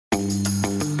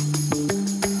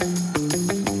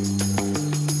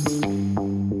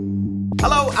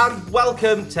and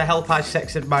welcome to Help I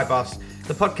Sexted My Boss,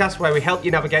 the podcast where we help you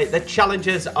navigate the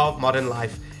challenges of modern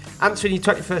life, answering your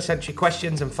 21st century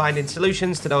questions and finding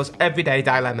solutions to those everyday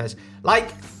dilemmas,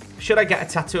 like, should I get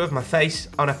a tattoo of my face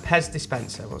on a Pez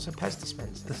dispenser? What's a Pez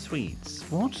dispenser? The Swedes.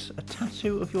 What? A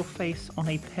tattoo of your face on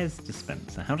a Pez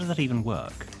dispenser? How does that even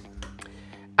work?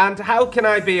 And how can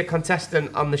I be a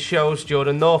contestant on the shows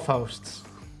Jordan North hosts?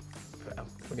 Well,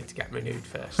 we need to get renewed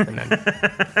first and then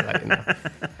I'll let you know.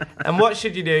 And what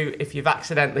should you do if you've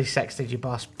accidentally sexted your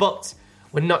boss? But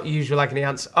we're not usual agony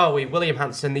ants. Are we? William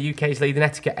Hanson, the UK's leading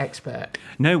etiquette expert.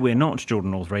 No, we're not, Jordan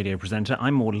North radio presenter.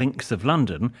 I'm more Links of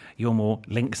London. You're more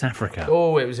Links Africa.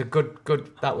 Oh, it was a good,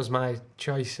 that was my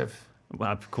choice of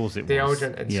Well, of course it was.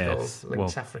 deodorant in Yes. school.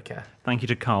 Links Africa. Thank you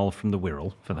to Carl from the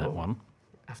Wirral for that one.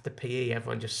 After PE,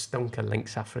 everyone just stunk of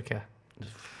Links Africa.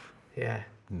 Yeah.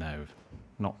 No,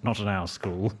 not at our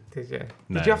school. Did you?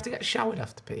 No. Did you have to get showered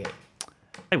after PE?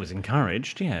 It was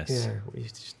encouraged, yes. Yeah, we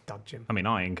used to just dodge him. I mean,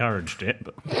 I encouraged it,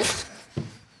 but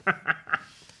I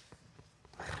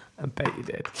bet you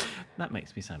did. that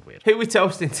makes me sound weird. Who are we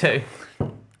toasting to?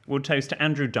 We'll toast to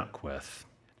Andrew Duckworth,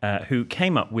 who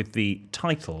came up with the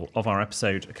title of our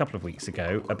episode a couple of weeks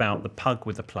ago about the pug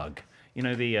with a plug. You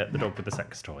know, the dog with the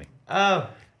sex toy. Oh.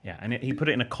 Yeah, and he put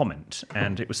it in a comment,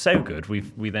 and it was so good,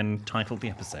 we then titled the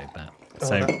episode that. Oh,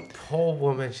 So that poor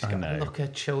woman. She's got know. to look her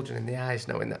children in the eyes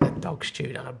knowing that the dog's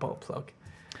chewed on a butt plug.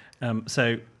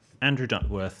 so Andrew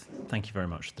Duckworth, thank you very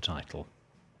much for the title.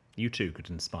 You too could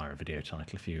inspire a video title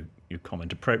if you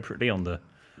comment appropriately on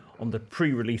the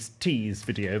pre-release tease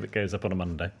video that goes up on a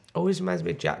Monday. Always reminds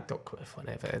me of Jack Duckworth when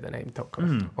I hear the name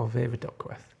Duckworth or Vera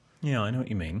Duckworth. Yeah, I know what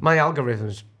you mean. My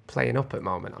algorithm's playing up at the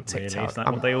moment on TikTok. Really? Is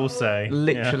that what they all say?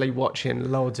 Literally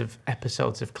watching loads of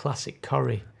episodes of classic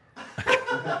Curry.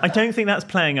 Yeah. I don't think that's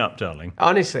playing up, darling.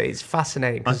 Honestly, it's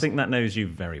fascinating. I think that knows you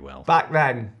very well. Back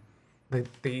then,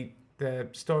 the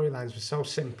storylines were so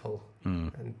simple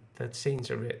and the scenes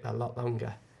are a lot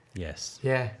longer. Yes.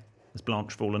 Yeah. Has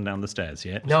Blanche fallen down the stairs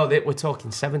yet? No, we're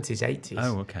talking 70s, 80s.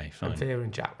 Oh, okay, fine. And Vera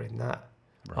and Jack were in that.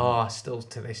 Right. Oh, still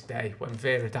to this day, when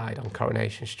Vera died on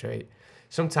Coronation Street,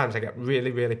 sometimes I get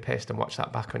really, really pissed and watch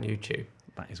that back on YouTube.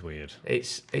 That is weird.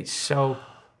 It's so...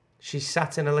 She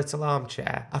sat in a little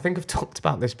armchair. I think I've talked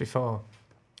about this before.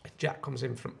 Jack comes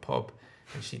in from the pub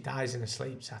and she dies in her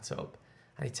sleep, sat up,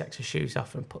 and he takes her shoes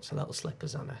off and puts her little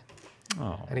slippers on her.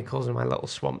 Oh, And he calls her my little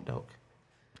swamp dog.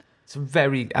 It's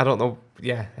very... I don't know...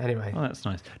 Yeah, anyway. oh, that's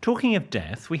nice. Talking of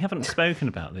death, we haven't spoken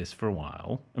about this for a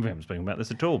while. We haven't spoken about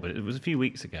this at all, but it was a few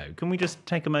weeks ago. Can we just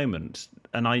take a moment?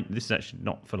 And this is actually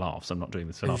not for laughs. I'm not doing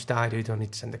this for Who's laughs. died? Who do I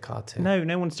need to send a card to?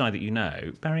 No one's died that you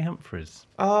know. Barry Humphries,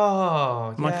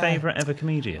 Oh, my yeah. favourite ever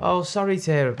comedian. Oh, sorry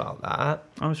to hear about that.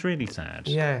 I was really sad.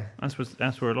 Yeah, As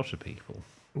were a lot of people.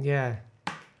 yeah.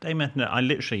 Dame Edna, I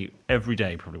literally every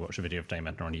day probably watch a video of Dame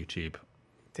Edna on YouTube.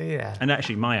 Do you? And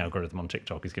actually, my algorithm on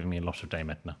TikTok is giving me a lot of Dame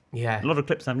Edna. Yeah. A lot of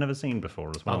clips I've never seen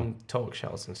before as well. On talk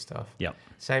shows and stuff. Yep.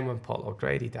 Same when Paul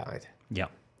O'Grady died.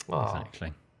 Yep. Oh,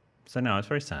 Exactly. So no, it's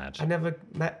very sad. I never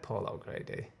met Paul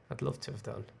O'Grady. I'd love to have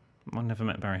done. I never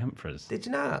met Barry Humphries. Did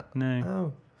you not? No.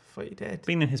 Oh, I thought you did.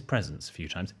 Been in his presence a few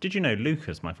times. Did you know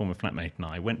Lucas, my former flatmate, and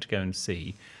I went to go and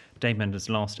see Dame Edna's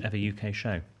last ever UK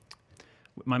show?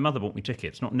 My mother bought me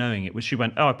tickets, not knowing it was. She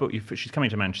went, "Oh, I bought you. She's coming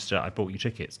to Manchester. I bought you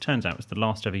tickets." Turns out it was the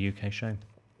last ever UK show.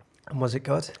 And was it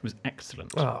good? It was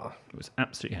excellent. Oh. It was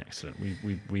absolutely excellent.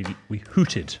 We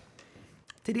hooted.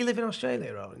 Did he live in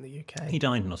Australia or in the UK? He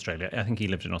died in Australia. I think he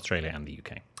lived in Australia and the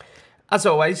UK. As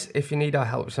always, if you need our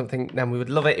help with something, then we would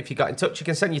love it if you got in touch. You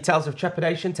can send your tales of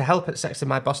trepidation to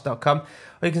help@sexandmyboss.com,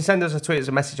 or you can send us a tweet as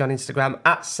a message on Instagram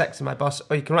 @sexandmyboss,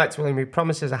 or you can write to William, who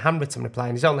promises a handwritten reply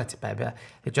in his own letter paper.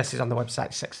 The address is on the website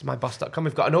sexandmyboss.com.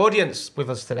 We've got an audience with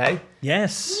us today.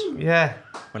 Yes. Yeah.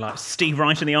 We're like Steve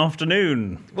Wright in the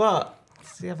afternoon. What?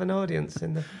 Does he have an audience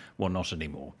in the... Well, not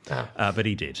anymore. Oh. But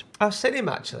he did. I've seen him,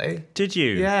 actually. Did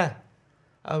you? Yeah.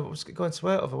 I was going to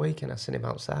work over the weekend. I've seen him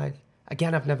outside.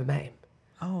 Again, I've never met him.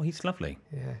 Oh, he's lovely.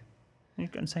 Yeah. You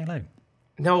go and say hello.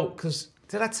 No, because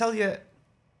did I tell you,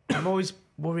 I'm always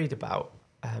worried about...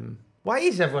 why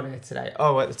is everyone here today?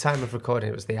 Oh, at the time of recording,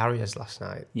 it was the Arias last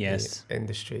night. Yes. The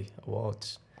Industry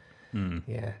Awards.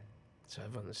 Yeah. So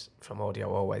everyone's from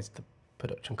Audio Always, the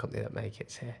production company that make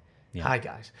it's here. Yeah. Hi,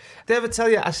 guys. Did I ever tell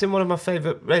you I seen one of my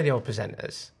favourite radio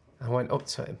presenters? I went up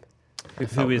to him. I Who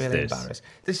felt is really this? embarrassed.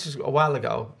 This was a while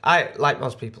ago. I, like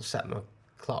most people, set my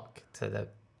clock to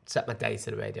set my day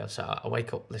to the radio. So I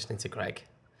wake up listening to Greg.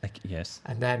 Yes.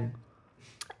 And then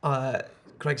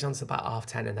Greg's on to about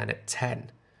 10:30, and then at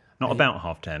 10. Not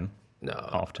about 10:30. No.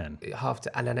 10:30.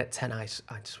 And then at 10, I'd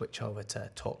switch over to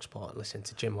TalkSport and listen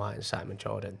to Jim White and Simon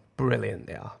Jordan. Brilliant,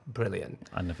 they are. Brilliant.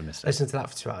 I never missed it. Listen to that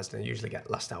for 2 hours, and I usually get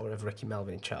last hour of Ricky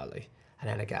Melvin and Charlie. And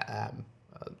then I get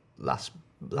last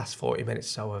 40 minutes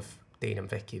or so of Dean and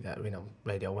Vicky that,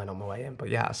 radio when on my way in. But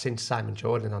yeah, I've seen Simon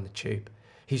Jordan on the tube.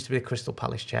 He used to be the Crystal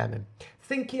Palace chairman. I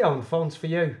think he owned Phones for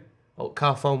You, old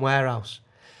Carphone Warehouse.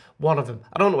 One of them.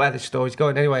 I don't know where this story's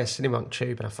going. Anyway, I seen him on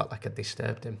tube and I felt like I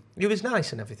disturbed him. He was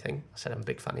nice and everything. I said I'm a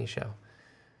big fan of your show.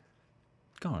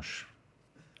 Gosh.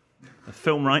 The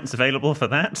film rights available for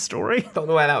that story? Don't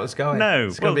know where that was going. No.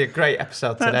 It's going to be a great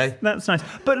episode today. That's nice.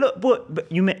 But look,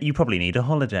 but you probably need a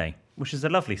holiday, which is a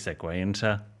lovely segue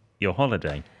into your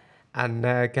holiday. And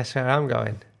guess where I'm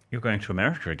going? You're going to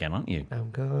America again, aren't you?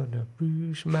 I'm gonna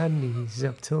rouge my knees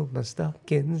up till my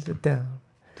stockings are down.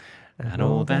 And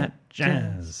all that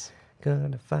jazz.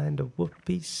 Gonna find a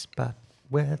whoopee spot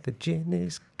where the gin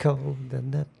is cold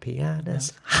and the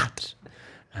piano's hot.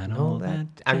 And all that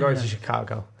jazz. I'm going to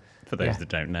Chicago. For those that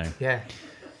don't know. Yeah.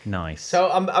 Nice. So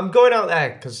I'm going out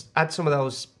there because I had some of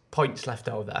those points left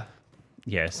over.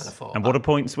 Yes. And I thought, and what do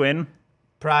points win?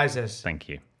 Prizes. Thank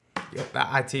you. That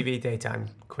ITV daytime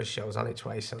quiz show's on its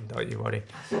way, son. Don't you worry.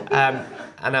 And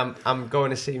I'm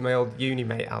going to see my old uni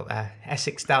mate out there,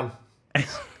 Essex Dan.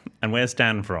 And where's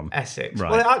Dan from? Essex.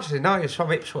 Right. Well, actually, no, he's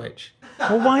from Ipswich.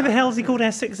 Well, why the hell's he called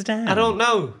Essex Dan? I don't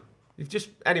know.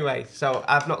 Anyway, so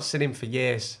I've not seen him for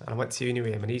years. And I went to uni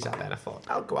with him and he's out there and I thought,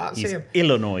 I'll go out and see He's him.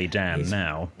 Illinois Dan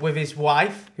now. With his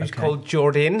wife, who's Okay. called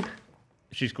Jordan.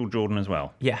 She's called Jordan as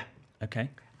well. Yeah. Okay.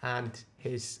 And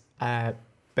his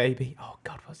baby. Oh,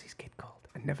 God, what's his kid called?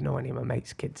 I never know any of my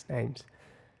mates' kids' names.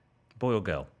 Boy or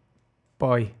girl?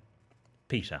 Boy.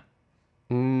 Peter.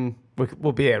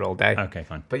 We'll be here all day. Okay,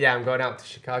 fine. But yeah, I'm going out to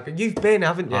Chicago. You've been,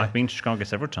 haven't you? I've been to Chicago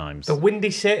several times. The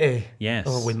Windy City. Yes.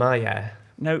 Oh, with my hair.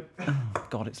 No, oh,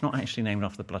 God, it's not actually named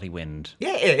after the bloody wind.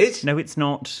 Yeah, it is. No, it's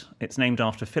not. It's named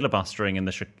after filibustering in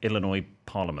the Illinois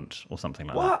Parliament or something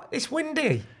like What? It's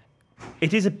windy. that.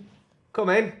 It is a... Come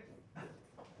in.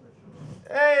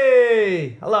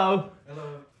 Hey. Hello.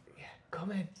 Hello. Yeah,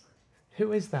 come in.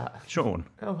 Who is that? Sean.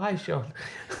 Oh, hi, Sean.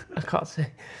 I can't see.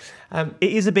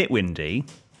 It is a bit windy,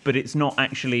 but it's not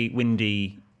actually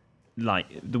windy. Like,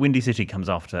 the Windy City comes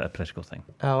after a political thing,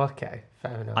 Oh, okay.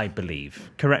 Fair enough. I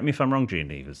believe. Correct me if I'm wrong, Gene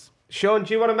Levers. Sean,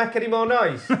 do you want to make any more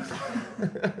noise?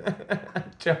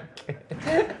 Joking.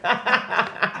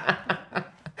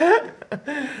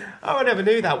 Oh, I never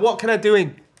knew that. What can I do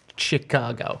in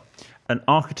Chicago? An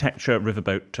architecture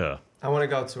riverboat tour. I want to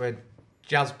go to a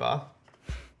jazz bar.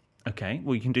 Okay,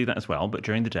 well, you can do that as well, but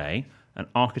during the day, an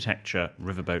architecture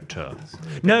riverboat tour.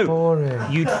 No,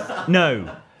 Boring.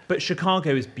 no, but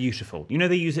Chicago is beautiful. You know,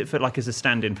 they use it for as a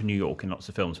stand-in for New York in lots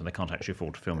of films when they can't actually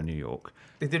afford to film in New York.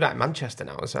 They do that in Manchester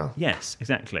now as well. Yes,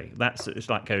 exactly. It's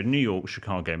like go New York,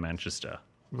 Chicago, Manchester,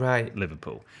 Right.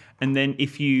 Liverpool, and then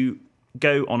if you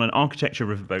go on an architecture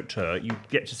riverboat tour, you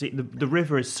get to see the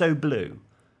river is so blue.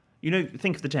 You know,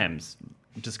 think of the Thames,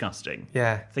 disgusting.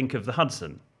 Yeah. Think of the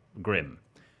Hudson, grim.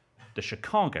 The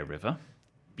Chicago River,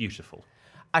 beautiful.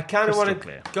 I kind of want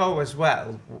Crystal to clear. go as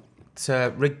well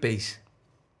to Rigby's.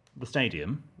 The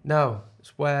stadium, No,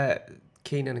 it's where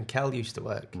Keenan and Kel used to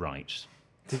work. right.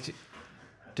 Did you?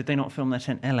 Did they not film that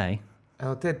in LA?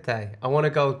 Oh, did they? I want to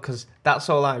go because that's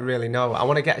all I really know. I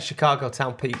want to get a Chicago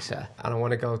Town pizza and I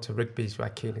want to go to Rigby's where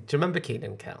Keenan... Do you remember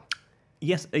Keenan and Kel?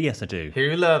 Yes, yes, I do.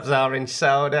 Who loves orange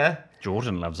soda?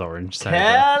 Jordan loves orange soda.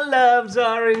 Kel loves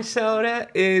orange soda.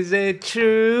 Is it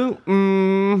true?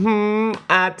 Mm-hmm.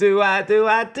 I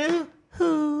do.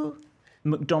 Who?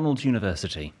 McDonald's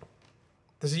University.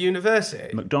 There's a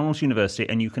university. McDonald's University,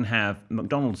 and you can have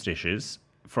McDonald's dishes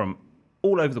from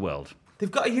all over the world. They've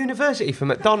got a university for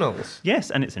McDonald's. Yes,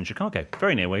 and it's in Chicago,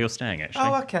 very near where you're staying, actually.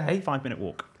 Oh, okay. 5-minute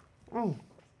walk. Oh.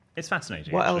 It's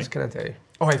fascinating. What actually. else can I do?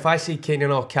 Oh, if I see Keenan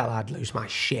or Kel, I'd lose my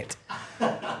shit.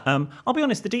 I'll be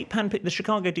honest. The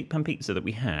Chicago deep pan pizza that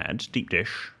we had, deep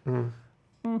dish,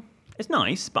 it's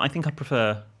nice, but I think I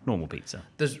prefer normal pizza.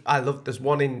 There's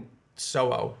one in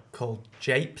Soho called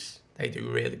Japes. They do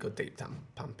really good deep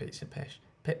pan pizza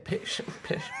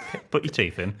Put your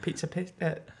teeth in. pizza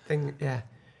thing. Yeah.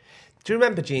 Do you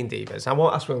remember Gene Devers? I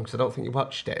won't ask him because I don't think you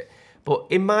watched it. But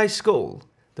in my school,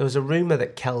 there was a rumour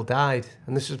that Kel died,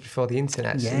 and this was before the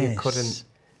internet, so you Yes. couldn't.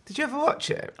 Did you ever watch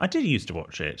it? I did used to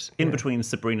watch it in between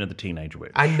Sabrina the Teenage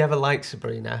Witch. I never liked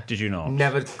Sabrina. Did you not?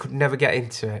 Could never get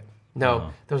into it. No,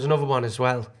 Oh. there was another one as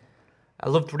well. I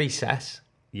loved Recess.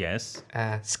 Yes.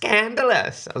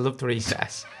 Scandalous. I loved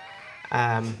Recess.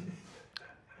 My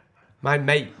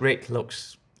mate Rick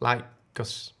looks like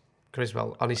Gus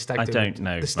Griswold on his stag do. I don't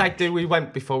know The stag much. do we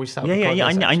went before we started. Yeah.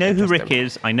 recording this, I know actually. who dressed Rick him-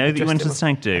 is. I know that you dressed went to him the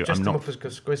stag do. dressed I'm him not. up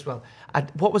as Griswold.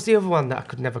 What was the other one that I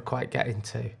could never quite get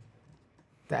into?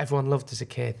 That everyone loved as a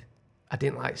kid. I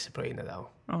didn't like Sabrina though.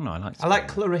 Oh no, I like. I like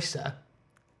Sabrina. Clarissa.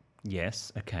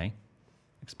 Yes. Okay.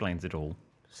 Explains it all.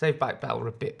 Saved by Belle were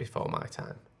a bit before my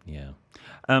time. Yeah.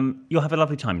 You'll have a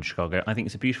lovely time in Chicago. I think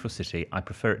it's a beautiful city. I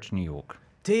prefer it to New York.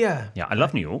 Do you? Yeah, I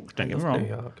love New York. Don't get me Love wrong. New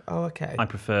York. Oh, okay. I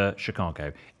prefer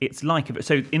Chicago. It's like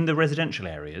so in the residential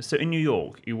areas. So in New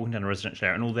York, you're walking down a residential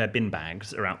area, and all their bin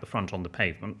bags are out the front on the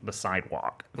pavement, the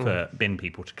sidewalk for bin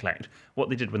people to collect. What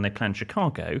they did when they planned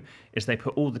Chicago is they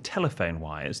put all the telephone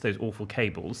wires, those awful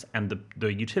cables, and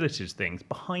the utilities things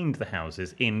behind the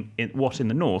houses in what in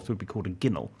the north would be called a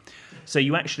ginnel. So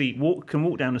you actually can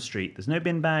walk down the street. There's no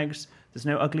bin bags. There's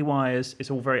no ugly wires. It's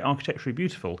all very architecturally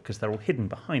beautiful because they're all hidden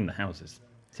behind the houses.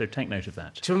 So take note of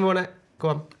that. Do you remember when Go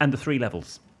on. And the 3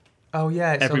 levels. Oh,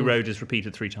 yeah. Every road is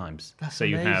repeated 3 times. That's so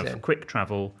you amazing. have quick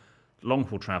travel, long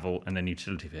haul travel, and then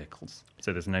utility vehicles.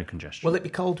 So there's no congestion. Will it be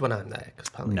cold when I'm there? Because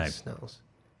apparently No. it snows.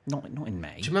 Not in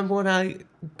May. Do you remember when I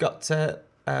got to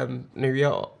New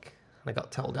York and I got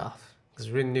told off?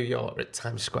 Because we're in New York at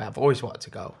Times Square. I've always wanted to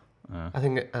go. I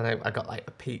think, and I got like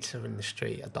a pizza in the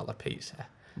street, $1 pizza.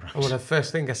 Right. And one of the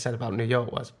first thing I said about New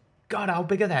York was, God, how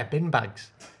big are their bin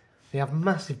bags? They have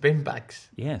massive bin bags.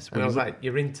 Yes. And I was like,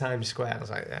 you're in Times Square. I was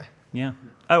like, yeah. Yeah.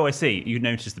 Oh, I see. You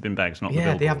noticed the bin bags, not the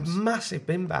Yeah, billboards. they have massive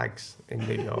bin bags in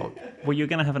New York. Well, you're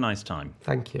going to have a nice time.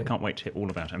 Thank you. I can't wait to hear all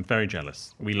about it. I'm very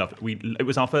jealous. We love it. It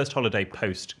was our first holiday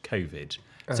post-COVID,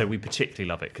 so we particularly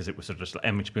love it because it was sort of just,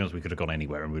 and to be honest, we could have gone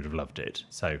anywhere and we would have loved it.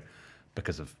 So,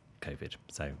 because of COVID.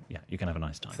 So, yeah, you can have a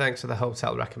nice time. Thanks for the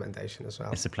hotel recommendation as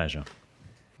well. It's a pleasure.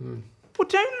 Well,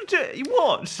 don't do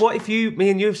what? What if me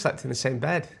and you have slept in the same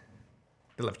bed?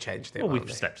 They'll have changed it. Well, won't we've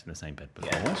they? slept in the same bed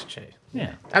before. Yeah, that's true.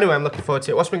 Yeah. Anyway, I'm looking forward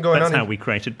to it. What's been going That's on? how we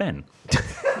created Ben.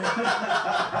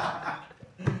 That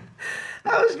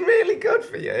was really good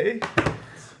for you.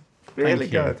 Really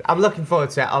Thank you. good. I'm looking forward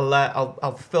to it.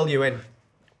 I'll fill you in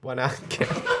when I get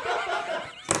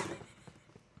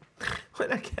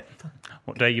when I get back.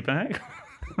 What day are you back?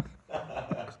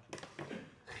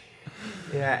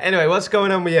 Yeah. Anyway, what's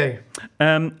going on with you?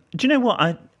 Do you know what?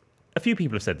 A few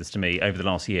people have said this to me over the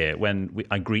last year when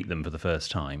I greet them for the first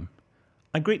time.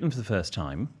 I greet them for the first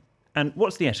time. And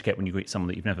what's the etiquette when you greet someone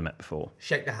that you've never met before?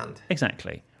 Shake the hand.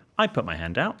 Exactly. I put my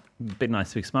hand out, big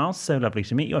nice big smile, so lovely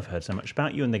to meet you, I've heard so much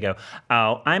about you, and they go,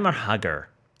 oh, I'm a hugger.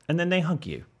 And then they hug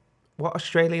you. What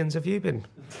Australians have you been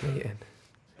meeting?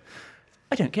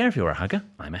 I don't care if you're a hugger,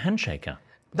 I'm a handshaker.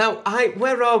 Now,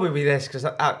 where are we with this? Because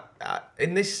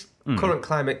in this current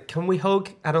climate, can we hug?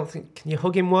 Can you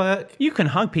hug in work? You can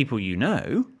hug people you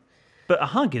know, but a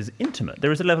hug is intimate.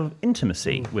 There is a level of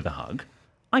intimacy with a hug.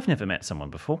 I've never met someone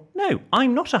before. No,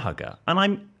 I'm not a hugger, and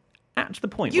I'm at the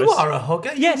point You where... are a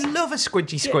hugger. Yes. You love a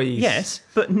squidgy squeeze. Yes,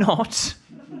 but not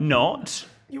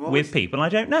You always- with people I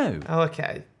don't know. Oh,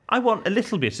 okay. I want a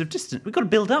little bit of distance. We've got to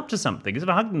build up to something. Because if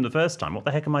I hug them the first time, what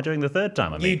the heck am I doing the third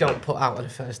time? You don't put out on a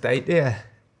first date, do you?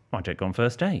 I don't go on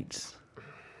first dates.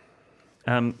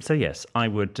 So yes, I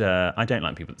would. I don't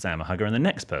like people that say I'm a hugger, and the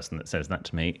next person that says that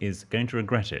to me is going to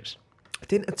regret it.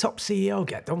 Didn't a top CEO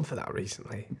get done for that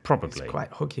recently? Probably. He's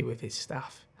quite huggy with his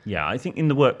staff. Yeah, I think in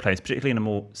the workplace, particularly in a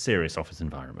more serious office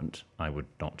environment, I would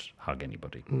not hug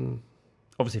anybody.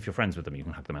 Obviously, if you're friends with them, you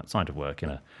can hug them outside of work in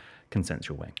a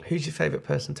consensual way. Who's your favourite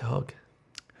person to hug?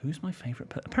 Who's my favourite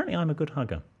person? Apparently, I'm a good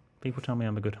hugger. People tell me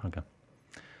I'm a good hugger.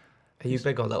 Are you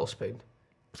big or little spoon?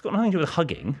 It's got nothing to do with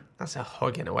hugging. That's a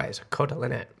hug in a way. It's a cuddle,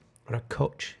 isn't it? Or a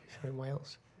cutch, if you're in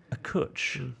Wales. A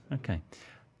cutch. Okay.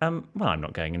 Well, I'm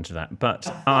not going into that, but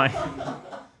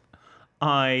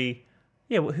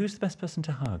yeah, well, who's the best person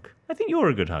to hug? I think you're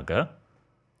a good hugger.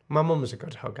 My mum's a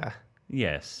good hugger.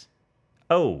 Yes.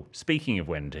 Oh, speaking of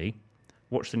Wendy,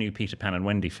 watch the new Peter Pan and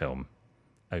Wendy film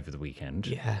over the weekend.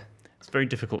 Yeah. It's very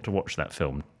difficult to watch that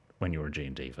film when you're a G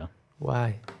and Diva.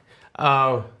 Why?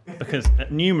 Oh. Because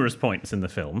at numerous points in the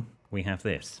film, we have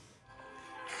this.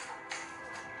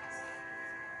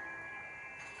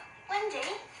 Wendy?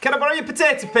 Can I borrow your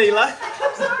potato peeler?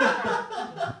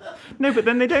 No, but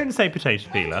then they don't say potato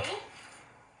peeler.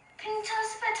 Can you tell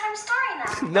us a bedtime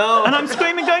story now? No. And I'm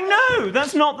screaming going, no,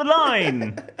 that's not the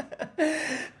line.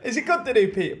 Is it good, the new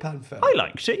Peter Pan film? I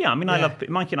liked it, yeah. I mean, Yeah.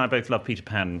 Mikey and I both love Peter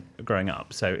Pan growing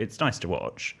up, so it's nice to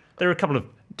watch. There are a couple of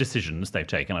decisions they've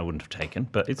taken I wouldn't have taken,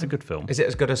 but it's a good film. Is it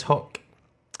as good as Hook?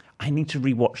 I need to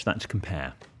rewatch that to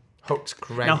compare. Hook's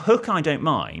great. Now, Hook I don't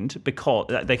mind because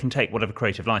they can take whatever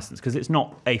creative license because it's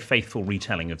not a faithful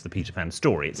retelling of the Peter Pan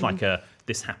story. It's like a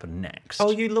this happened next. Oh,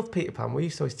 you love Peter Pan. We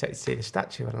used to always take to see the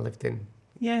statue when I lived in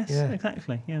Yes, Yeah.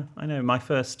 exactly. Yeah, I know. My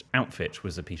first outfit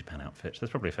was a Peter Pan outfit.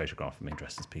 There's probably a photograph of me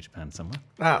dressed as Peter Pan somewhere.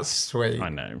 That's sweet. I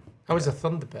know. I was a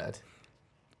Thunderbird.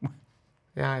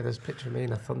 Yeah, there's a picture of me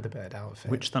in a Thunderbird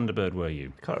outfit. Which Thunderbird were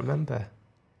you? Can't remember.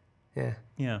 Yeah.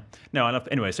 Yeah. No, I love.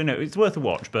 Anyway, so no, it's worth a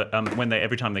watch. But when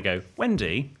every time they go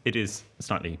Wendy, it is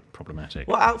slightly problematic.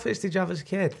 What outfits did you have as a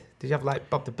kid? Did you have like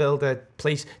Bob the Builder,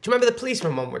 police? Do you remember the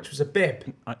policeman one, which was a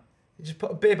bib? You just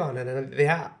put a bib on and then the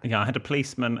hat. Yeah, I had a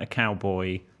policeman, a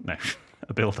cowboy, no,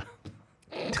 a builder.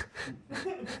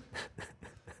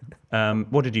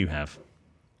 What did you have?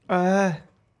 I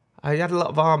had a lot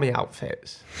of army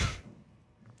outfits.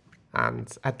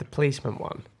 And I had the policeman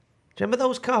one. Do you remember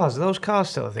those cars? Are those cars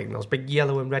still a thing? Those big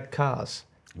yellow and red cars?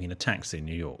 I mean, a taxi in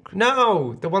New York.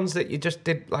 No, the ones that you just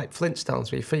did like Flintstones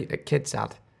with your feet that kids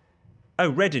had. Oh,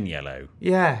 red and yellow.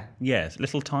 Yeah. Yes,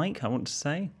 Little Tyke, I want to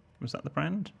say. Was that the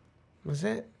brand? Was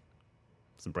it?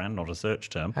 It's a brand, not a search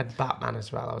term. I had Batman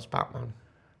as well. I was Batman.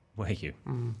 Were you?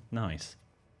 Nice.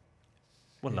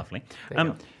 Well, lovely. There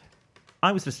you go.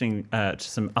 I was listening to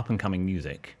some up-and-coming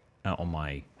music on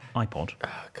my iPod.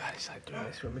 Oh, God, it's like doing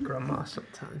this with my grandma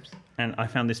sometimes. And I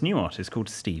found this new artist called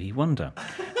Stevie Wonder.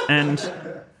 And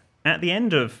at the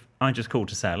end of I Just Called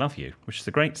to Say I Love You, which is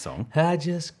a great song. I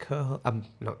just call... I'm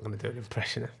not going to do an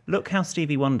impression of... Look how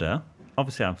Stevie Wonder,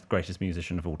 obviously I'm the greatest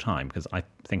musician of all time, because I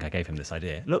think I gave him this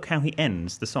idea. Look how he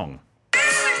ends the song.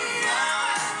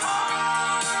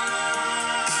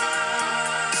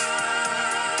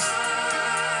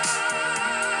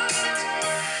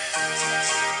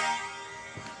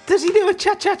 Does he do a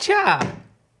cha-cha-cha?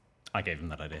 I gave him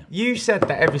that idea. You said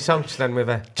that every song should end with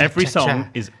a cha-cha-cha. Every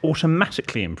song is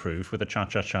automatically improved with a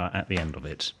cha-cha-cha at the end of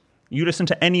it. You listen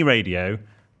to any radio,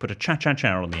 put a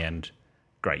cha-cha-cha on the end,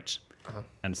 great.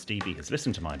 And Stevie has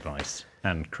listened to my advice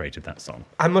and created that song.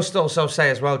 I must also say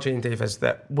as well, Gene Divas,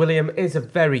 that William is a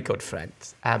very good friend.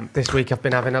 This week I've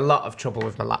been having a lot of trouble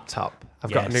with my laptop.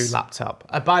 I've got a new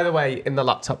laptop. By the way, in the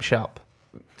laptop shop,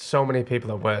 so many people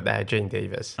that work there, Gene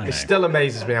Divas. It still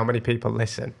amazes me how many people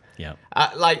listen. Yeah.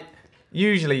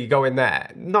 Usually you go in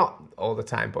there, not all the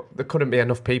time, but there couldn't be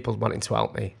enough people wanting to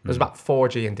help me. There's about 4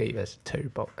 Gene Divas,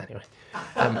 2, but anyway.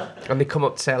 And they come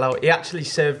up to say hello. He actually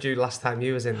served you last time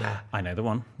you was in there. I know the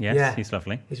one. Yes, he's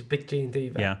lovely. He's a big Gene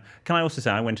Diva. Yeah. Can I also say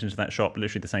I went into that shop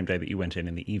literally the same day that you went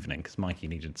in the evening because Mikey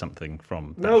needed something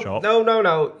from that shop.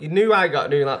 No. You knew I got a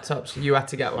new laptop, so you had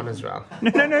to get one as well.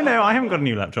 No. I haven't got a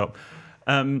new laptop.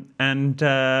 No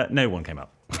one came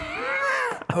up.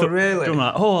 Oh, really? I'm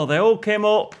like, they all came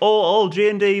up, all G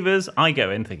and Divas. I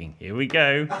go in thinking, here we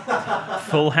go.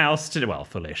 Full house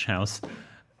fullish house.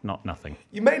 Nothing.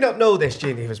 You may not know this,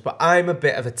 Gene Divas, but I'm a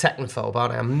bit of a technophobe,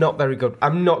 aren't I? I'm not very good.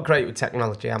 I'm not great with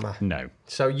technology, am I? No.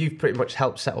 So you've pretty much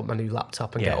helped set up my new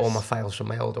laptop and get all my files from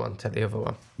my old one to the other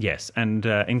one. Yes, and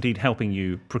indeed helping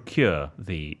you procure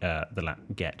the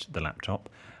laptop.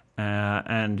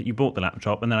 And you bought the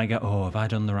laptop, and then I go, have I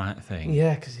done the right thing?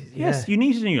 Yeah, because... Yes, you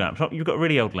needed a new laptop. You've got a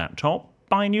really old laptop.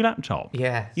 Buy a new laptop.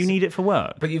 Yeah. You need it for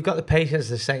work. But you've got the patience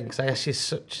the same, because I asked you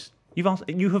such...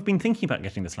 You have been thinking about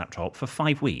getting this laptop for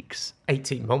 5 weeks.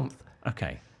 18 months.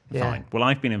 Okay, Yeah. fine. Well,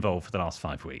 I've been involved for the last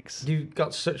 5 weeks. You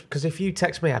got such... Because if you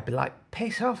text me, I'd be like,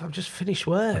 piss off, I've just finished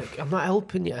work. I'm not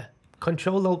helping you.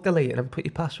 Control-Alt-Delete and then put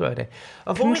your password in.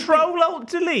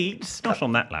 Control-Alt-Delete? Not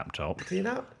on that laptop. Do you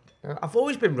know? I've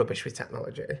always been rubbish with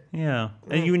technology. Yeah.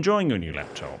 Are you enjoying your new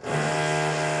laptop?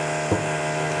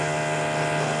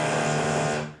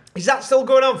 Is that still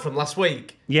going on from last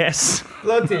week? Yes.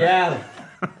 Bloody hell.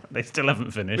 They still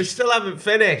haven't finished. We still haven't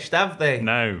finished, have they?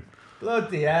 No.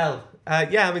 Bloody hell.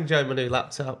 Yeah, I'm enjoying my new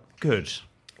laptop. Good.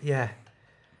 Yeah.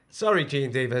 Sorry,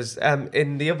 Gene Divas.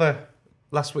 In the other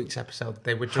last week's episode,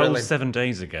 they were Whole drilling. 7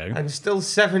 days ago. And still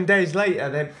 7 days later,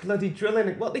 they're bloody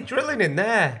drilling. What are they drilling in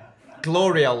there?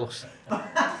 Glory holes.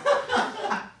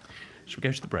 Should we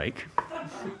go to the break?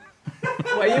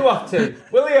 What are you off to?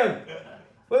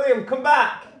 William, come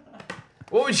back.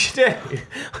 What would you do?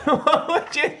 What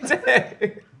would you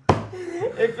do?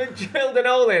 If it drilled an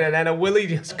hole in and then a willy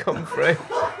just come through.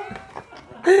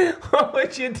 What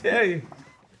would you do?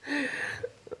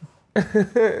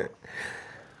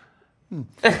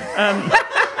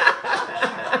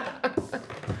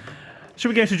 Should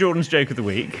we go to Jordan's joke of the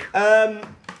week?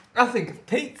 I think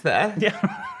Pete's there. Yeah.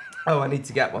 Oh, I need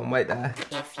to get one. Wait there.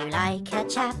 If you like a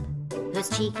chap who's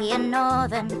cheeky and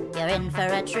northern, you're in for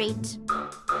a treat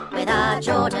with our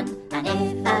Jordan. And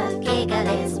if a giggle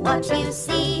is what you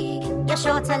seek, you're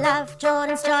sure to love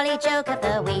Jordan's jolly joke of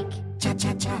the week.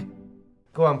 Cha-cha-cha.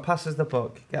 Go on, pass us the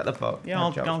book. Get the book. Yeah,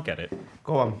 I'll get it.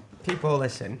 Go on. Keep all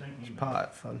this in. It's part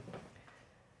of the fun.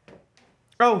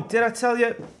 Oh, did I tell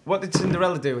you? What did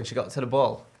Cinderella do when she got to the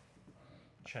ball?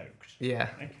 Choked. Yeah,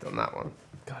 done that one.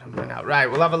 God, I'm running out. Right,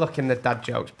 we'll have a look in the dad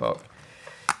jokes book.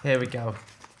 Here we go.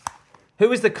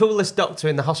 Who is the coolest doctor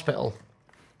in the hospital?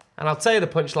 And I'll tell you the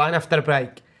punchline after a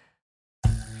break.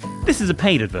 This is a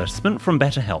paid advertisement from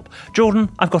BetterHelp.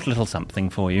 Jordan, I've got a little something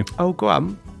for you. Oh, go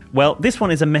on. Well, this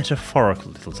one is a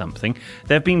metaphorical little something.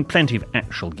 There have been plenty of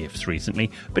actual gifts recently,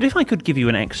 but if I could give you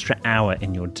an extra hour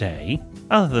in your day,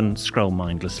 other than scroll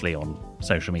mindlessly on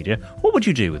social media, what would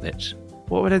you do with it?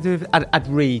 What would I do? I'd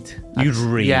read. You'd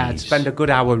read? Yeah, I'd spend a good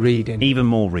hour reading. Even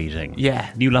more reading? Yeah.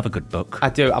 You love a good book? I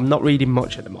do. I'm not reading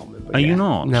much at the moment. But Are you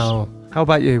not? No. How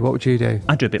about you? What would you do?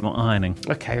 I do a bit more ironing.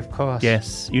 Okay, of course.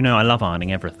 Yes, you know I love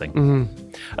ironing everything. Mm-hmm.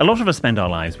 A lot of us spend our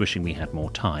lives wishing we had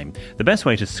more time. The best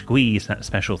way to squeeze that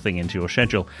special thing into your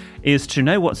schedule is to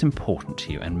know what's important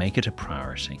to you and make it a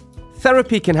priority.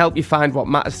 Therapy can help you find what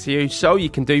matters to you so you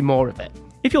can do more of it.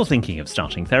 If you're thinking of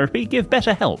starting therapy, give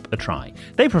BetterHelp a try.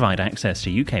 They provide access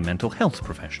to UK mental health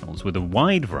professionals with a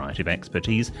wide variety of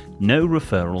expertise, no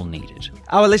referral needed.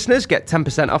 Our listeners get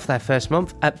 10% off their first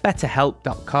month at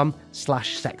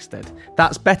betterhelp.com/sexted.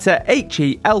 That's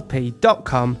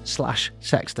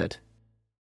betterhelp.com/sexted.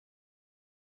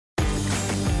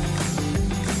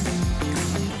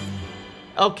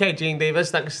 Okay, Gene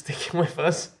Beavers, thanks for sticking with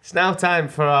us. It's now time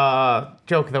for our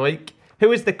joke of the week.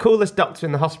 Who is the coolest doctor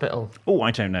in the hospital? Oh, I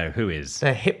don't know. Who is?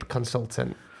 The hip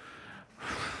consultant.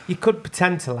 You could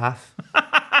pretend to laugh.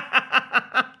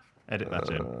 Edit that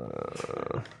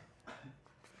in.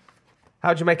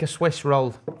 How do you make a Swiss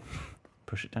roll?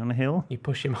 Push it down the hill? You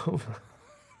push him over.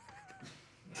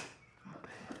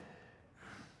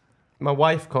 My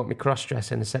wife caught me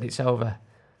cross-dressing and said it's over.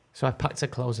 So I packed her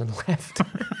clothes and left.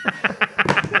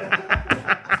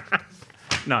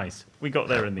 Nice. We got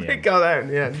there in the We end. got there in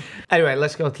the end. Anyway,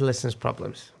 let's go to listeners'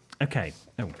 problems. Okay.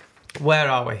 Oh. Where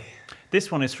are we? This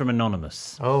one is from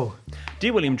Anonymous. Oh.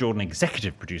 Dear William Jordan,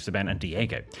 executive producer Ben and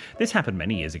Diego. This happened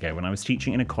many years ago when I was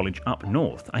teaching in a college up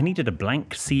north. I needed a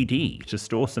blank CD to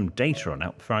store some data on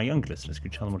out for our young listeners.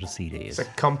 Could you tell them what a CD is? It's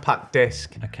a compact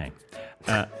disc. Okay.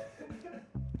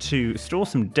 To store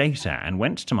some data and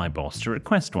went to my boss to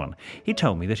request one. He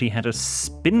told me that he had a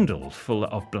spindle full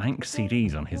of blank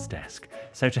CDs on his desk,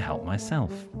 so to help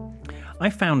myself. I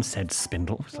found said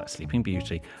spindle, it's like Sleeping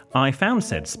Beauty. I found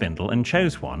said spindle and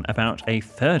chose one about a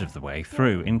third of the way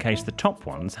through in case the top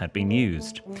ones had been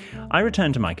used. I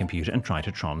returned to my computer and tried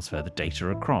to transfer the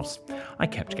data across. I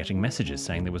kept getting messages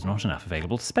saying there was not enough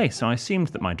available space, so I assumed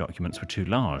that my documents were too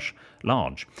large.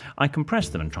 I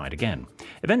compressed them and tried again.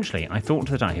 Eventually, I thought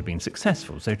that I had been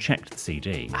successful, so checked the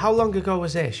CD. How long ago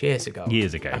was this? Years ago?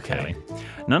 Years ago, clearly.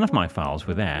 None of my files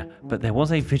were there, but there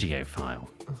was a video file.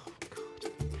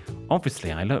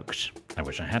 Obviously, I looked. I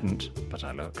wish I hadn't, but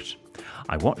I looked.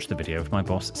 I watched the video of my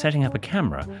boss setting up a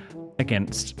camera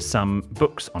against some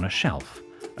books on a shelf.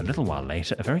 A little while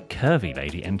later, a very curvy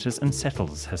lady enters and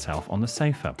settles herself on the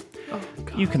sofa.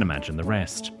 You can imagine the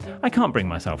rest. I can't bring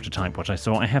myself to type what I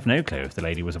saw. I have no clue if the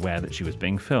lady was aware that she was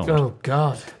being filmed. Oh,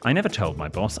 God. I never told my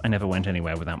boss. I never went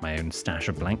anywhere without my own stash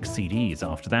of blank CDs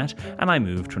after that, and I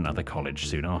moved to another college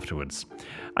soon afterwards.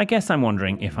 I guess I'm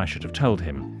wondering if I should have told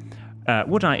him.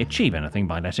 Would I achieve anything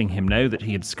by letting him know that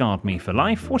he had scarred me for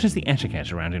life? What is the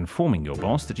etiquette around informing your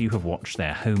boss that you have watched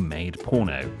their homemade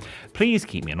porno? Please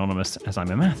keep me anonymous, as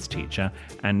I'm a maths teacher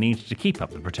and need to keep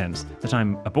up the pretense that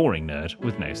I'm a boring nerd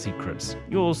with no secrets.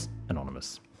 Yours,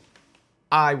 Anonymous.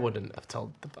 I wouldn't have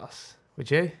told the boss. Would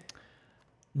you?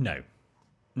 No.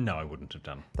 No, I wouldn't have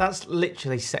done. That's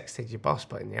literally sexted your boss,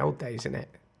 but in the old days, isn't it?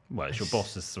 Well, it's your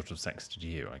boss has sort of sexted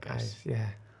you, I guess. Yeah.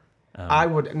 I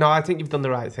would. No, I think you've done the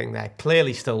right thing there.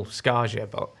 Clearly still scars you,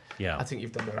 but Yeah. I think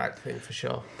you've done the right thing for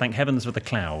sure. Thank heavens for the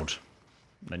cloud.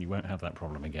 Then you won't have that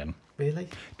problem again. Really?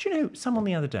 Do you know, someone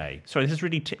the other day... Sorry, this is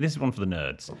really... this is one for the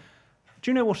nerds.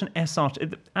 Do you know what an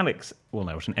SRT... Alex will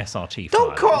know what an SRT file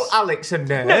Don't call is. Alex a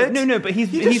nerd. No, but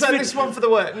he's... You just he's read this one for the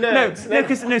word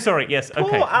nerds. No, sorry, yes,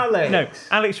 okay. Poor Alex. No,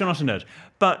 Alex, you're not a nerd.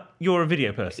 But you're a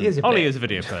video person. He is a Ollie bit. is a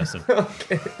video person.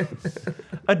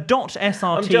 A .srt...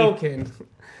 I'm joking.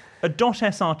 A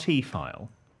 .srt file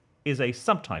is a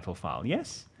subtitle file,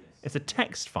 yes? It's a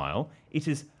text file. It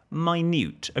is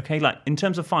minute, okay? Like, in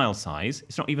terms of file size,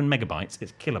 it's not even megabytes,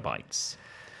 it's kilobytes.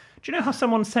 Do you know how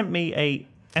someone sent me a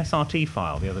SRT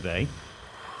file the other day?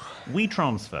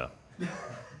 WeTransfer.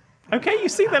 Okay, you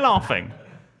see they're laughing.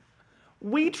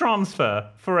 WeTransfer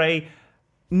for a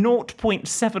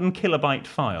 0.7 kilobyte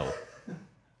file.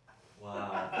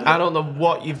 I don't know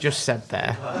what you've just said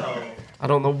there. I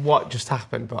don't know what just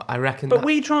happened, but I reckon But that...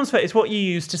 WeTransfer is what you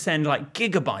use to send like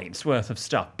gigabytes worth of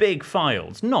stuff, big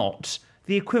files, not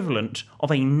the equivalent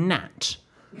of a gnat.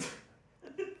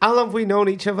 How long have we known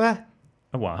each other?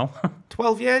 A while.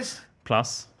 12 years?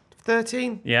 Plus.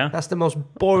 13? Yeah. That's the most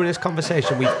boringest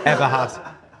conversation we've ever had.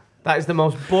 That is the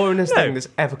most boringest thing that's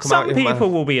ever come out Some of your people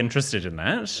mouth. will be interested in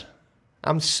that.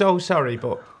 I'm so sorry,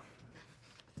 but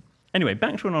Anyway,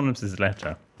 back to Anonymous's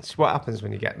letter. it's what happens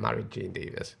when you get married, Gene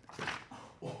Devers.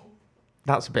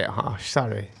 That's a bit harsh.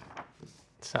 Sorry.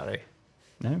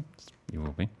 No, you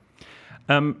will be.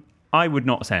 I would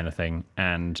not say anything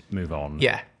and move on.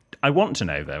 Yeah. I want to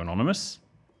know, though, Anonymous,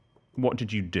 what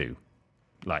did you do?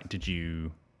 Like, did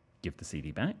you give the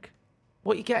CD back?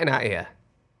 What are you getting at here?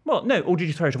 Well, no, or did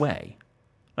you throw it away?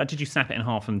 Like, did you snap it in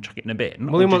half and chuck it in a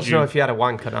bin? William Or wants did to know if you had a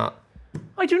wank or not.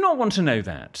 I do not want to know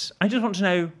that. I just want to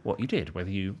know what you did, whether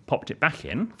you popped it back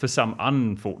in for some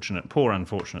poor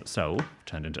unfortunate soul,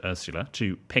 turned into Ursula,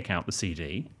 to pick out the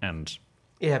CD, and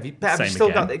Yeah, have you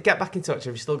still got get back in touch?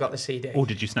 Have you still got the CD? or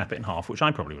did you snap it in half, which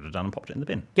I probably would have done and popped it in the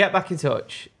bin? Get back in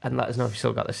touch and let us know if you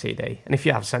still got the CD. And if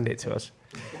you have, send it to us.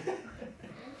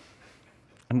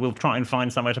 And we'll try and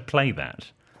find somewhere to play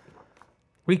that.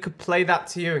 We could play that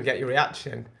to you and get your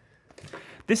reaction.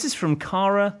 This is from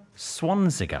Cara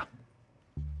Swanziger.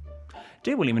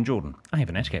 Dear William and Jordan, I have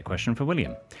an etiquette question for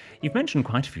William. You've mentioned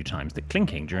quite a few times that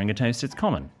clinking during a toast is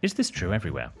common. Is this true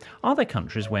everywhere? Are there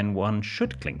countries when one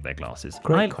should clink their glasses?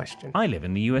 Great question. I live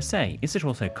in the USA. Is it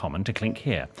also common to clink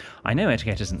here? I know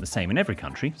etiquette isn't the same in every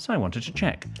country, so I wanted to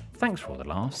check. Thanks for all the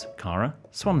laughs, Cara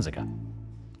Swanziger.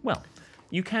 Well,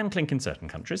 you can clink in certain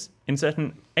countries. In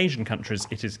certain Asian countries,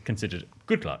 it is considered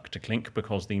good luck to clink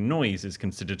because the noise is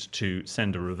considered to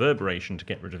send a reverberation to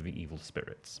get rid of the evil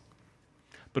spirits.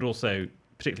 But also,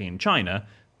 particularly in China,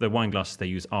 the wine glasses they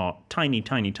use are tiny,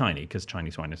 tiny, tiny, because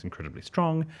Chinese wine is incredibly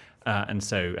strong, and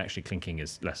so actually clinking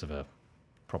is less of a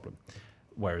problem.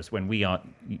 Whereas when we are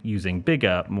using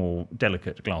bigger, more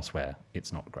delicate glassware,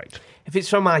 it's not great. If it's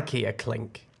from IKEA,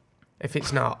 clink. If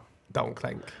it's not, don't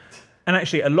clink. And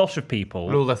actually, a lot of people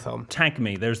Rule of thumb. tag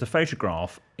me. There's the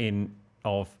photograph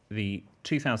of the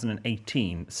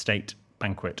 2018 state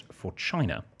banquet for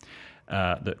China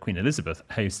that Queen Elizabeth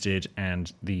hosted,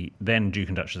 and the then Duke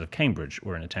and Duchess of Cambridge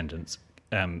were in attendance.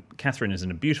 Catherine is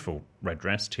in a beautiful red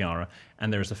dress, tiara,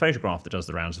 and there is a photograph that does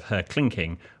the rounds of her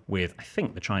clinking with, I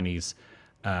think, the Chinese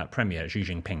Premier Xi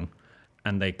Jinping,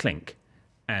 and they clink.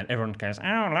 And everyone goes,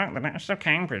 oh, look, the Duchess of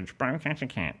Cambridge broke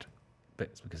etiquette. But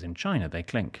it's because in China they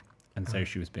clink. And so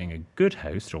she was being a good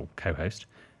host or co-host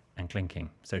and clinking.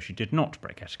 So she did not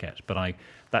break etiquette. But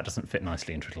that doesn't fit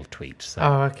nicely into a little tweet. So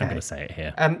Oh, okay. I'm going to say it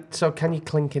here. So can you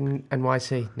clink in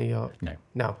NYC, New York? No.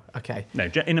 No, okay. No,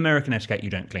 in American etiquette, you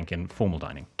don't clink in formal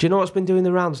dining. Do you know what's been doing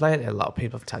the rounds lately? A lot of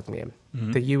people have tagged me in.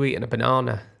 The you eating a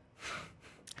banana.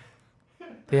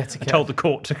 The I etiquette. told the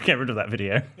court to get rid of that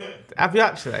video. Have you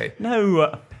actually?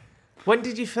 No. When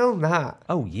did you film that?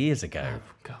 Oh, years ago.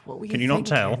 God, what were you Can you not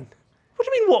tell? thinking? What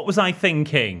do you mean, what was I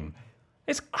thinking?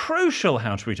 It's crucial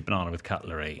how to eat a banana with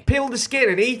cutlery. Peel the skin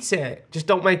and eat it. Just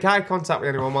don't make eye contact with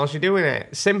anyone whilst you're doing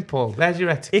it. Simple. There's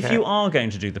your etiquette. If you are going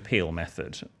to do the peel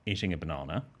method, eating a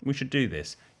banana, we should do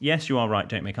this. Yes, you are right,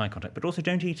 don't make eye contact, but also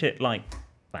don't eat it like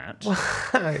that.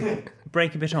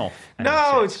 Break a bit off. and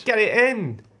No, eat it. just get it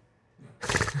in.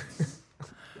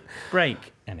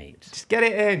 Break and eat. Just get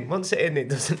it in. Once it's in, it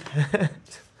doesn't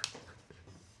hurt.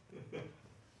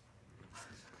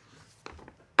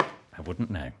 I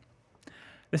wouldn't know.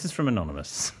 This is from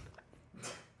Anonymous.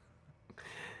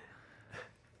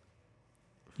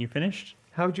 You finished?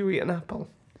 How do you eat an apple?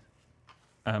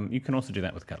 You can also do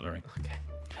that with cutlery. Okay.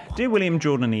 Dear William,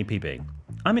 Jordan and EPB,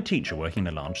 I'm a teacher working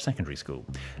in a large secondary school.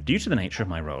 Due to the nature of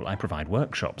my role, I provide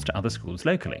workshops to other schools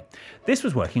locally. This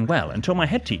was working well until my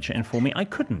head teacher informed me I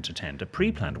couldn't attend a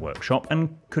pre-planned workshop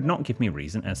and could not give me a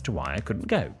reason as to why I couldn't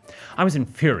go. I was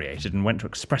infuriated and went to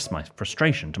express my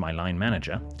frustration to my line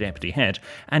manager, deputy head,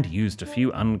 and used a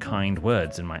few unkind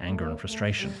words in my anger and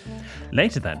frustration.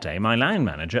 Later that day, my line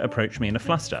manager approached me in a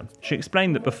fluster. She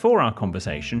explained that before our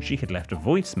conversation, she had left a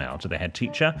voicemail to the head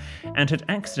teacher and had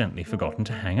accidentally forgotten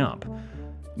to hang up,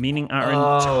 meaning our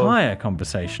entire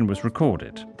conversation was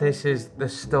recorded. This is the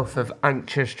stuff of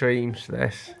anxious dreams,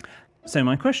 this. So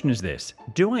my question is this: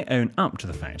 do I own up to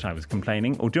the fact I was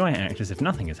complaining, or do I act as if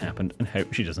nothing has happened and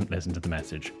hope she doesn't listen to the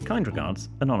message? Kind regards,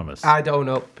 Anonymous. I don't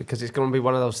know, because it's going to be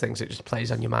one of those things that just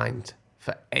plays on your mind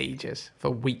for ages,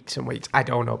 for weeks and weeks. I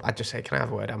don't know. I just say, can I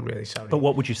have a word? I'm really sorry. But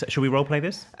what would you say? Shall we role play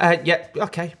this? Yeah,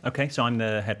 okay. Okay, so I'm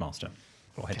the headmaster,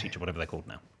 or head teacher, whatever they're called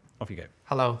now. Off you go.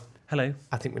 Hello. Hello.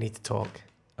 I think we need to talk.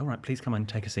 All right, please come and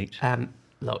take a seat.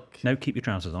 Look. No, keep your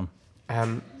trousers on.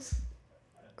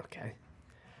 Okay.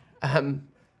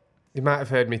 You might have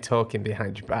heard me talking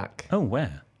behind your back. Oh,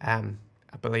 where? I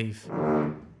believe.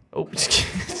 Oh,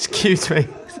 excuse me.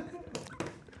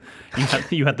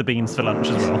 You had the beans for lunch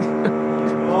as well.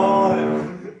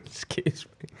 Oh, excuse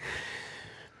me.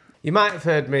 You might have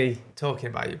heard me talking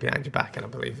about you behind your back, and I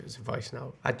believe it was a voice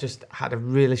note. I just had a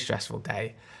really stressful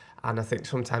day, and I think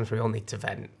sometimes we all need to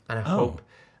vent. And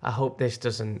I hope this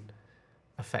doesn't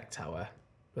affect our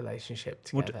relationship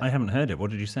together. I haven't heard it.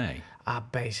 What did you say? I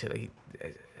basically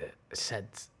said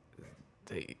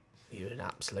that you're an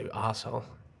absolute arsehole,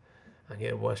 and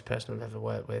you're the worst person I've ever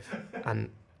worked with, and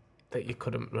that you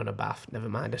couldn't run a bath, never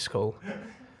mind a school.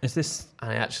 Is this...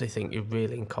 And I actually think you're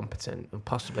really incompetent and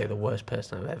possibly the worst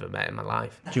person I've ever met in my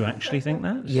life. Do you actually think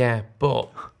that? Yeah, but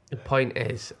the point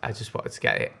is, I just wanted to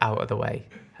get it out of the way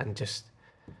and just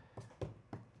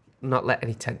not let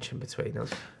any tension between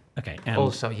us. Okay, and...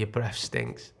 Also, your breath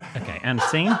stinks. Okay, and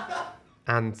scene?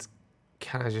 And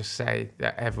can I just say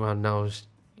that everyone knows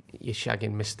you're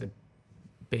shagging Mr.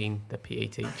 Bean, the PE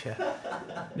teacher.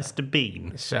 Mr.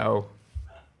 Bean? So,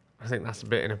 I think that's a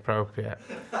bit inappropriate.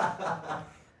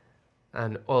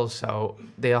 And also,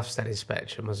 the Ofsted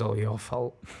inspection was all your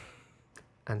fault.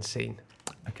 And scene.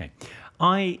 Okay.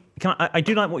 I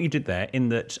do like what you did there, in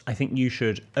that I think you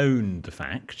should own the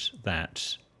fact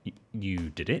that you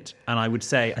did it. And I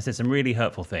said some really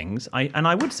hurtful things. I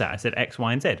said X,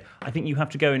 Y, and Z. I think you have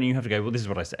to go and you have to go, well, this is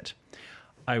what I said.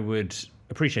 I would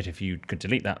appreciate if you could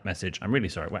delete that message. I'm really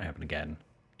sorry, it won't happen again.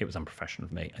 It was unprofessional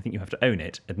of me. I think you have to own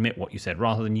it, admit what you said,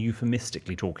 rather than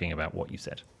euphemistically talking about what you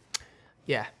said.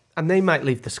 Yeah, and they might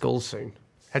leave the school soon.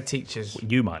 Head teachers...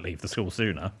 You might leave the school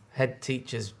sooner. Head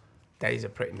teachers' days are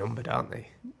pretty numbered, aren't they?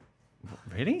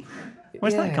 Really?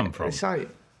 Where's that come from? It's like,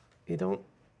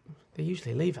 they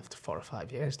usually leave after 4 or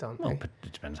 5 years, don't they? Well, but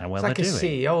it depends how well it's they're like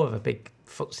doing. a CEO of a big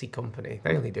footsie company.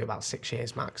 They only do about 6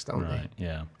 years max, don't Right,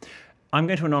 yeah. I'm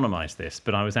going to anonymise this,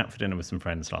 but I was out for dinner with some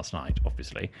friends last night,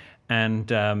 obviously, and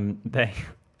they...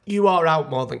 You are out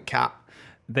more than Kat.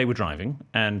 They were driving,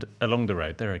 and along the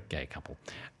road, they're a gay couple,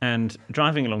 and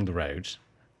driving along the road,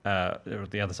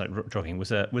 the other side jogging,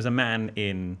 was a man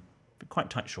in quite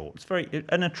tight shorts,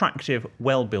 an attractive,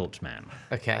 well-built man.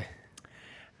 Okay.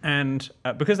 And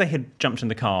because they had jumped in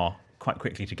the car quite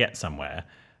quickly to get somewhere,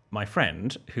 my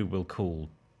friend, who we'll call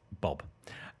Bob,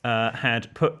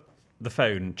 had put the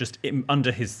phone just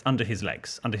under his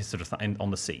legs, under his sort of on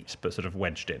the seat, but sort of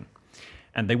wedged in.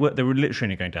 And they were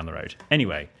literally going down the road.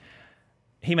 Anyway,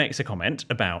 he makes a comment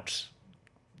about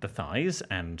the thighs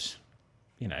and,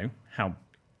 how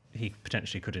he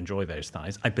potentially could enjoy those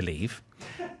thighs, I believe.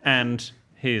 And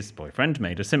his boyfriend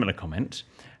made a similar comment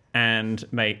and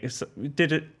I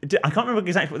can't remember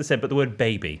exactly what they said, but the word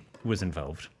baby was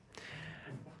involved.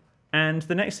 And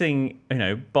the next thing,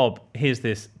 Bob hears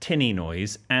this tinny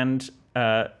noise, and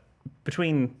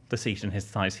between the seat and his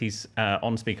thighs, he's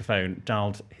on speakerphone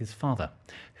dialed his father,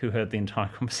 who heard the entire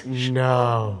conversation.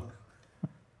 No.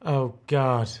 Oh,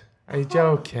 God. Are you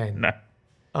joking? No.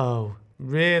 Oh,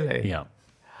 really? Yeah.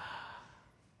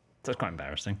 That's quite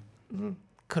embarrassing.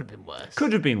 Could have been worse.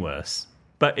 Could have been worse.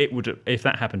 But it would, if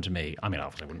that happened to me, I mean,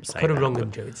 obviously I wouldn't say Could have that, rung but- him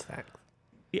during sex.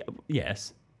 Yeah,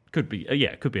 yes. Could be.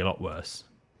 It could be a lot worse.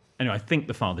 Anyway, I think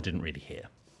the father didn't really hear.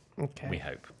 Okay. We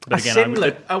hope. I But again,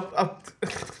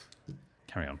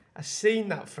 carry on. I seen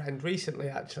that friend recently,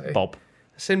 actually. Bob.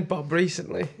 I seen Bob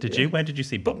recently. Did you? Where did you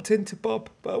see Bob? Bumped into Bob,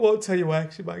 but I won't tell you where,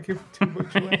 because you might give too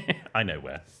much away. I know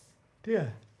where. Yeah.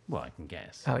 Well, I can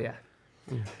guess. Oh, yeah.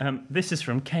 This is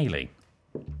from Kaylee.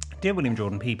 Dear William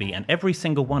Jordan PB and every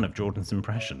single one of Jordan's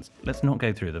impressions. Let's not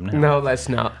go through them now. No, let's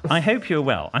not. I hope you're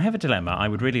well. I have a dilemma I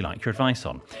would really like your advice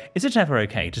on. Is it ever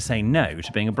okay to say no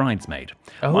to being a bridesmaid?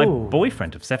 My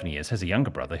boyfriend of 7 years has a younger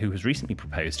brother who has recently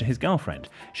proposed to his girlfriend.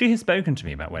 She has spoken to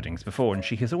me about weddings before, and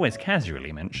she has always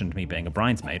casually mentioned me being a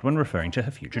bridesmaid when referring to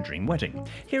her future dream wedding.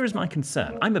 Here is my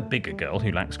concern. I'm a bigger girl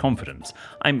who lacks confidence.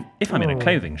 If I'm in a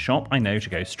clothing shop, I know to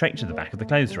go straight to the back of the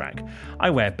clothes rack.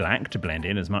 I wear black to blend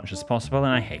in as much as possible,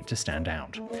 and I hate to stand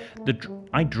out.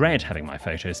 I dread having my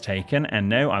photos taken and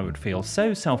know I would feel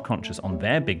so self-conscious on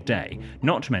their big day,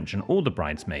 not to mention all the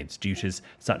bridesmaids' duties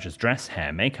such as dress,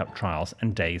 hair, makeup trials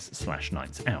and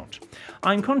days/nights out.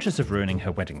 I'm conscious of ruining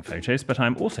her wedding photos, but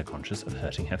I'm also conscious of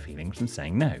hurting her feelings and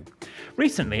saying no.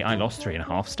 Recently I lost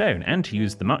 3.5 stone, and to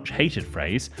use the much hated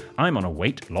phrase, I'm on a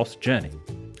weight loss journey.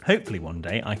 Hopefully one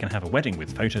day I can have a wedding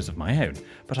with photos of my own,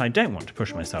 but I don't want to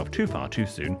push myself too far too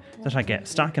soon that I get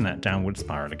stuck in that downward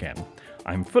spiral again.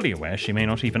 I'm fully aware she may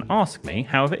not even ask me,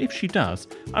 however, if she does,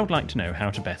 I would like to know how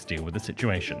to best deal with the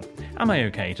situation. Am I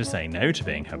okay to say no to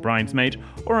being her bridesmaid,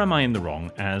 or am I in the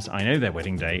wrong, as I know their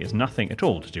wedding day is nothing at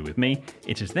all to do with me,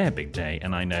 it is their big day,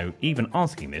 and I know even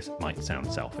asking this might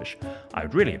sound selfish. I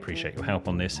would really appreciate your help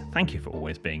on this. Thank you for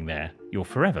always being there. Your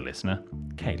forever listener,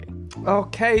 Kaylee. Oh,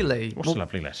 Kaylee. What a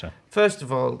lovely letter. First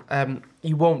of all,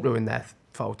 you won't ruin their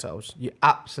photos. You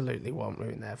absolutely won't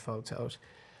ruin their photos.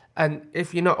 And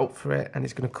if you're not up for it and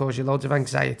it's going to cause you loads of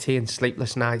anxiety and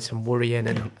sleepless nights and worrying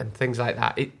and things like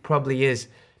that, it probably is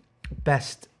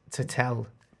best to tell.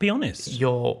 Be honest.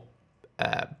 Your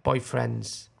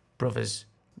boyfriend's brother's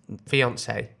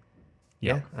fiance.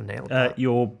 Yeah, I nailed that.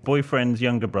 Your boyfriend's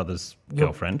younger brother's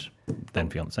girlfriend, then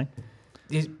fiance.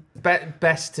 It's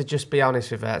best to just be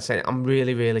honest with her, say, I'm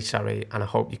really, really sorry and I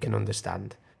hope you can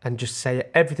understand. And just say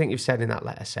everything you've said in that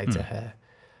letter, say to her.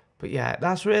 But yeah,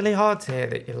 that's really hard to hear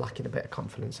that you're lacking a bit of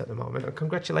confidence at the moment. And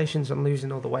congratulations on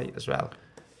losing all the weight as well.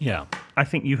 Yeah, I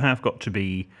think you have got to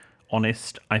be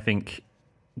honest. I think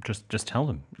just tell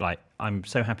them, like, I'm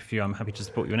so happy for you. I'm happy to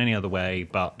support you in any other way,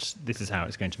 but this is how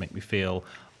it's going to make me feel.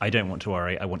 I don't want to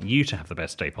worry. I want you to have the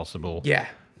best day possible. Yeah.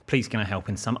 Please can I help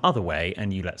in some other way,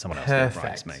 and you let someone else be a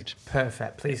bridesmaid.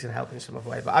 Perfect. Please can I help in some other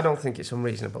way. But I don't think it's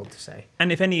unreasonable to say. And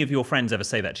if any of your friends ever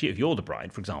say that to you, if you're the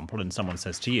bride, for example, and someone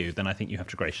says to you, then I think you have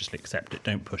to graciously accept it.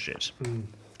 Don't push it.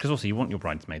 Because also you want your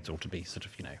bridesmaids all to be sort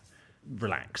of,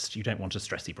 relaxed. You don't want a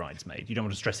stressy bridesmaid. You don't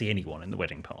want to stressy anyone in the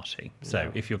wedding party.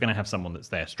 So if you're going to have someone that's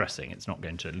there stressing, it's not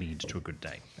going to lead to a good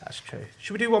day. That's true.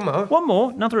 Should we do one more? One more,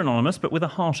 another anonymous, but with a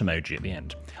heart emoji at the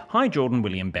end. Hi, Jordan,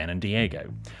 William, Ben, and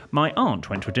Diego. My aunt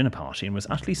went to a dinner party and was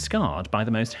utterly scarred by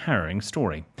the most harrowing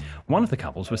story. One of the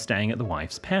couples was staying at the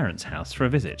wife's parents' house for a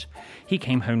visit. He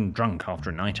came home drunk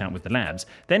after a night out with the lads,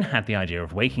 then had the idea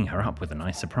of waking her up with a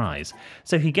nice surprise.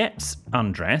 So he gets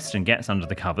undressed and gets under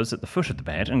the covers at the foot of the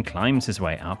bed and climbs his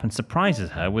way up and surprises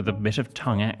her with a bit of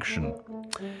tongue action.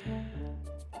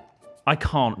 I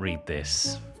can't read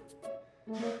this.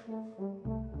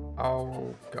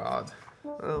 Oh, God.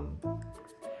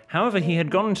 However, he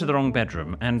had gone into the wrong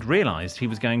bedroom and realised he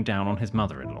was going down on his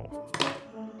mother-in-law.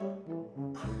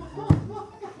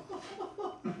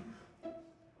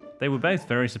 They were both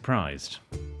very surprised.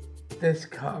 This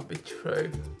can't be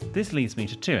true. This leads me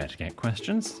to 2 etiquette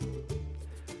questions.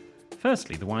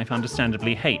 Firstly, the wife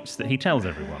understandably hates that he tells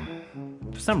everyone.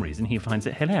 For some reason, he finds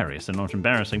it hilarious and not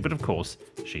embarrassing, but of course,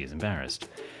 she is embarrassed.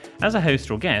 As a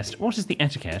host or guest, what is the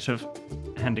etiquette of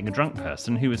handing a drunk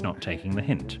person who is not taking the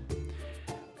hint?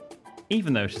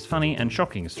 Even though it is funny and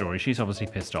shocking story, she's obviously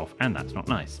pissed off, and that's not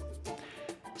nice.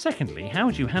 Secondly, how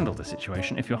would you handle the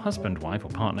situation if your husband, wife, or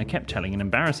partner kept telling an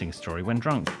embarrassing story when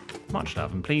drunk? Much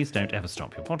love, and please don't ever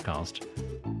stop your podcast.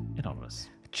 Anonymous.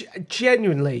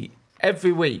 Genuinely,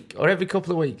 every week or every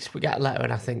couple of weeks, we get a letter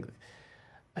and I think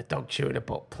a dog chewing a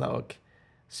butt plug,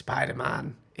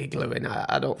 Spider-Man, iglooing.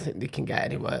 I don't think they can get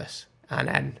any worse.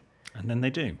 And then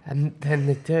they do. And then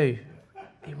they do.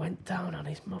 He went down on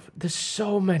his mother. There's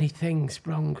so many things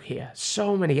wrong here.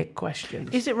 So many questions.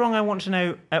 Is it wrong? I want to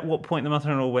know at what point the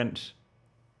mother-in-law went,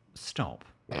 stop.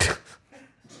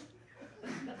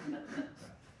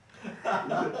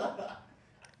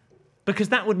 Because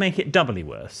that would make it doubly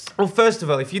worse. Well, first of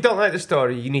all, if you don't like the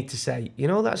story, you need to say, you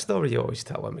know that story you always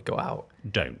tell when we go out?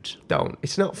 Don't.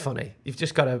 It's not funny. You've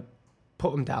just got to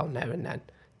put them down there and then.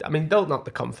 I mean, don't knock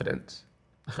the confidence.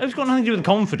 It's got nothing to do with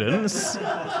confidence.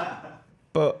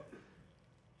 But,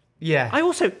 yeah.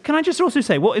 Can I just also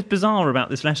say, what is bizarre about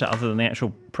this letter other than the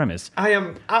actual premise?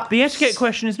 The etiquette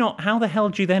question is not, how the hell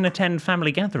do you then attend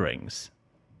family gatherings?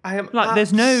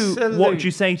 There's no, what do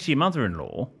you say to your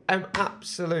mother-in-law? I'm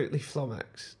absolutely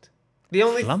flummoxed.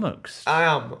 Flummoxed?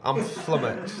 I'm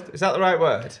flummoxed. Is that the right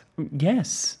word?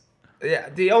 Yes. Yeah,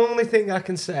 the only thing I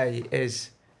can say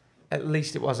is, at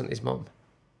least it wasn't his mum.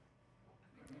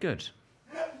 Good.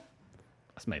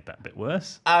 That's made that a bit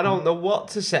worse. I don't know what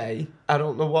to say. I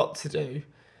don't know what to do.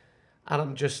 And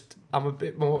I'm a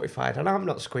bit mortified. And I'm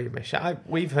not squeamish.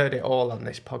 We've heard it all on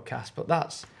this podcast, but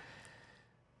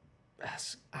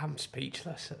I'm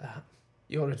speechless at that.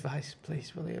 Your advice,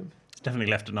 please, William. It's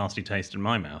definitely left a nasty taste in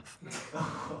my mouth.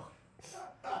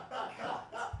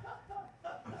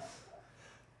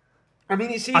 I mean,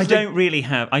 it's easy. I don't really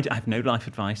have... I have no life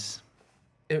advice.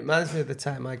 It reminds me of the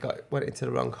time I went into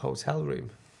the wrong hotel room.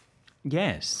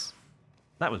 Yes.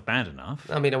 That was bad enough.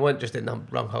 I mean, I weren't just in the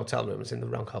wrong hotel room. I was in the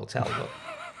wrong hotel,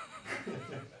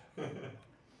 but...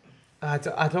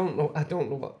 I don't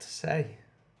know what to say.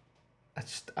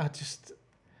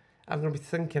 I'm going to be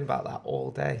thinking about that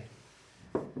all day.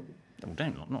 Oh,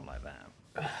 not like that.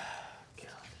 God.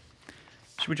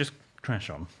 Should we just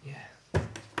crash on? Yeah.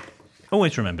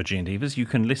 Always remember, G and Divas, you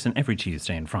can listen every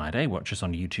Tuesday and Friday, watch us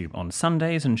on YouTube on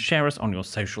Sundays, and share us on your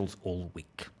socials all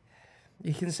week.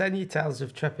 You can send your tales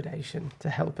of trepidation to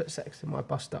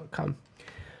help@sextedmyboss.com.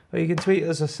 Or you can tweet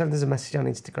us or send us a message on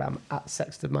Instagram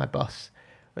 @sextedmyboss.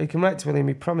 Or you can write to William,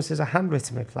 who promises a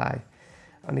handwritten reply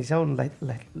on his own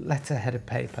letterheaded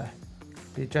paper.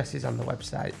 The address is on the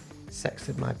website,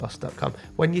 sextedmyboss.com.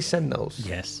 When you send those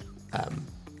Yes.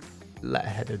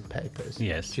 letterheaded papers,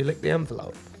 Yes. do you lick the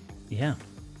envelope? Yeah.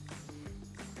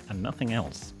 And nothing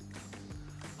else.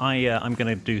 I'm going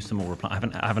to do some more reply.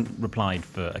 I haven't replied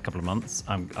for a couple of months.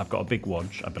 I've got a big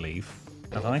wodge, I believe.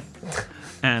 Have I?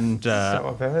 And So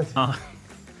I've heard.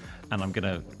 and I'm going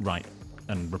to write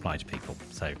and reply to people.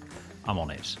 So I'm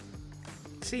on it.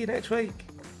 See you next week.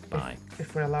 Bye.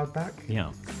 If we're allowed back.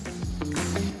 Yeah.